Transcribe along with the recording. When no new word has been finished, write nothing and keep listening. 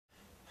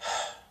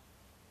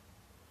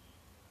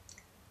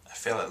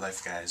fail at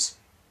life, guys.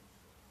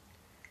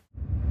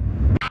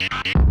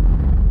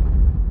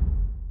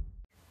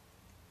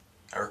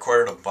 I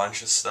recorded a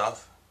bunch of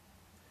stuff,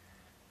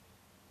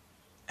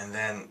 and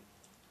then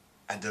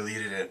I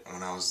deleted it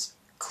when I was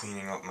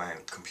cleaning up my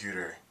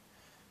computer.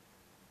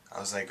 I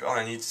was like, oh,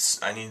 I need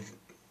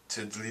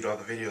to delete all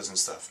the videos and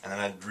stuff, and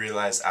then I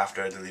realized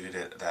after I deleted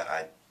it that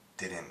I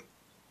didn't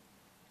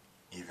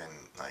even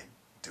like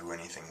do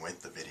anything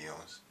with the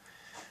videos.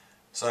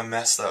 So I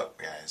messed up,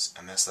 guys.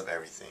 I messed up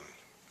everything.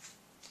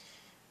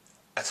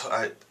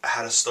 I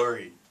had a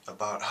story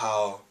about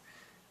how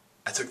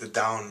I took the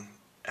down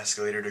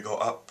escalator to go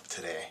up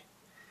today,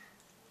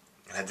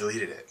 and I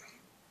deleted it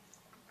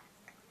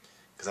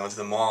because I went to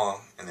the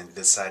mall and then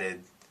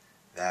decided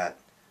that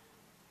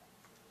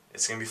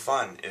it's gonna be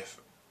fun if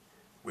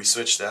we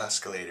switch the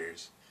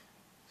escalators,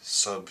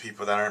 so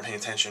people that aren't paying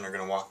attention are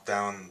gonna walk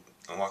down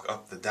and walk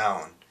up the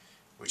down,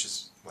 which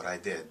is what I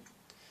did.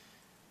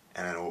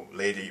 And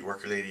a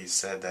worker lady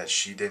said that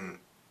she didn't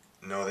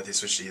know that they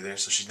switched either,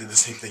 so she did the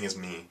same thing as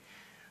me,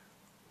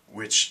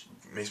 which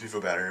makes me feel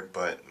better,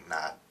 but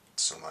not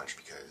so much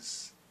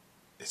because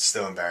it's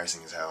still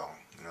embarrassing as hell,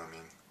 you know what I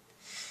mean?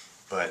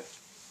 But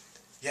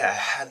yeah, I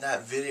had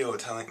that video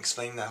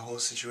explaining that whole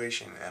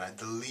situation, and I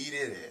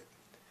deleted it.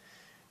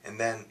 And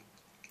then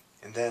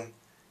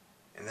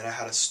I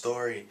had a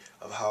story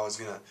of how I was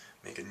gonna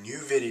make a new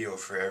video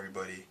for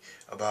everybody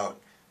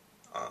about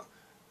a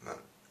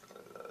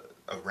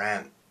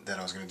rant that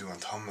I was gonna do on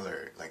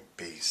Tumblr, like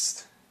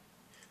based,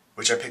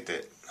 which I picked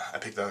it. I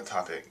picked the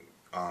topic.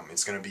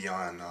 It's gonna be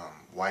on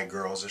why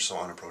girls are so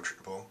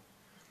unapproachable.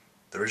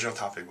 The original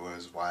topic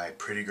was why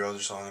pretty girls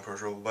are so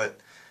unapproachable, but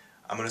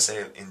I'm gonna say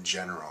it in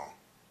general.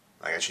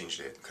 Like I changed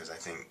it because I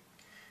think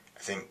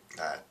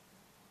that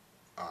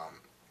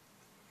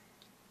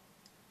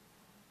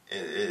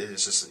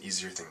it's just an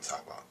easier thing to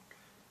talk about,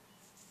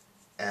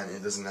 and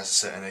it doesn't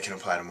necessarily, and it can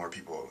apply to more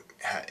people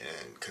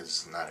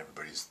because not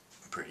everybody's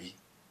pretty.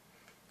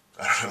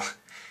 I don't know,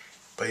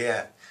 but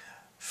yeah,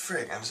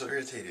 frick, I'm so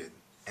irritated.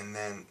 And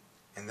then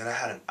I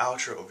had an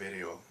outro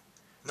video.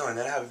 No, and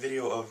then I have a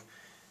video of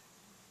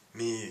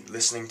me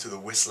listening to the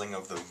whistling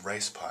of the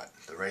rice pot,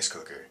 the rice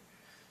cooker.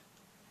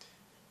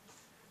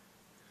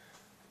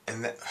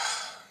 And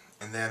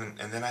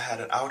then I had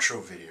an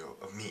outro video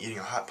of me eating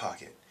a Hot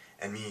Pocket,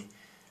 and me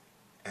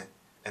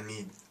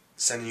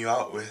sending you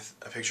out with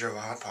a picture of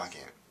a Hot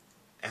Pocket,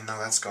 and now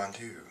that's gone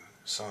too.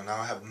 So now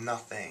I have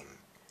nothing,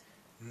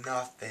 and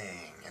now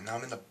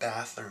I'm in the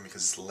bathroom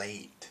because it's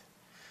late.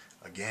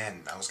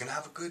 Again, I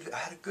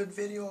had a good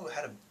video, I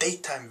had a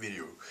daytime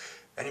video.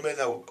 Anybody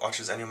that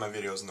watches any of my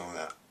videos know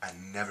that I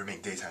never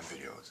make daytime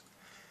videos.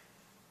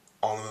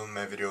 All of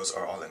my videos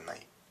are all at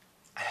night.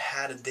 I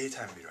had a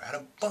daytime video, I had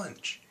a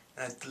bunch,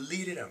 and I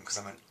deleted them because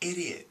I'm an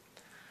idiot.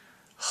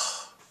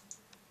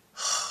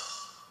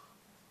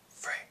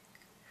 Frank,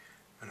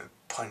 I'm gonna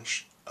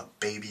punch a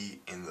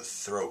baby in the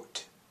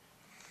throat.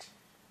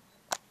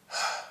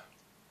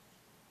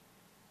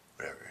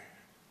 Whatever.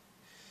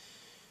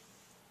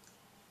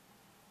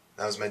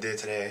 That was my day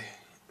today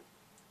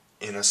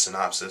in a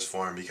synopsis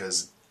form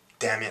because,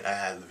 damn it, I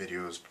had the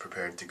videos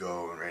prepared to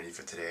go and ready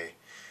for today,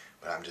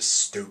 but I'm just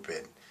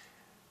stupid.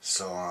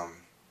 So,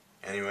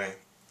 anyway,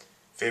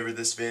 favorite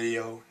this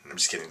video. I'm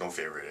just kidding, don't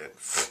favorite it.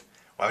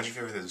 Why would you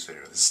favorite this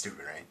video? This is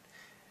stupid, right?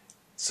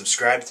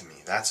 Subscribe to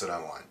me, that's what I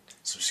want.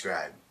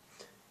 Subscribe.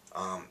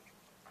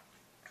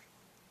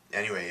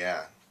 Anyway,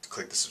 yeah,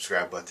 click the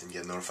subscribe button,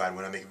 get notified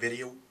when I make a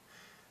video.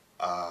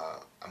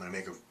 I'm gonna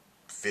make a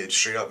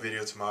straight up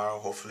video tomorrow,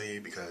 hopefully,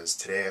 because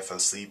today I fell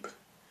asleep.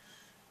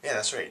 Yeah,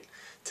 that's right.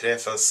 Today I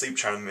fell asleep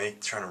trying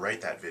to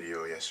write that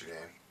video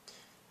yesterday.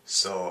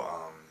 So,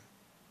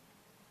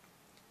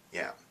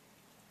 yeah.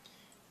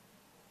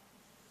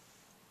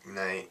 Good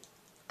night.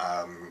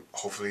 I'm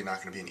hopefully not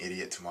gonna be an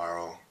idiot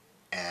tomorrow,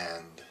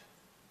 and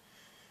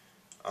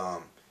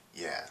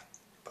yeah,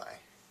 bye.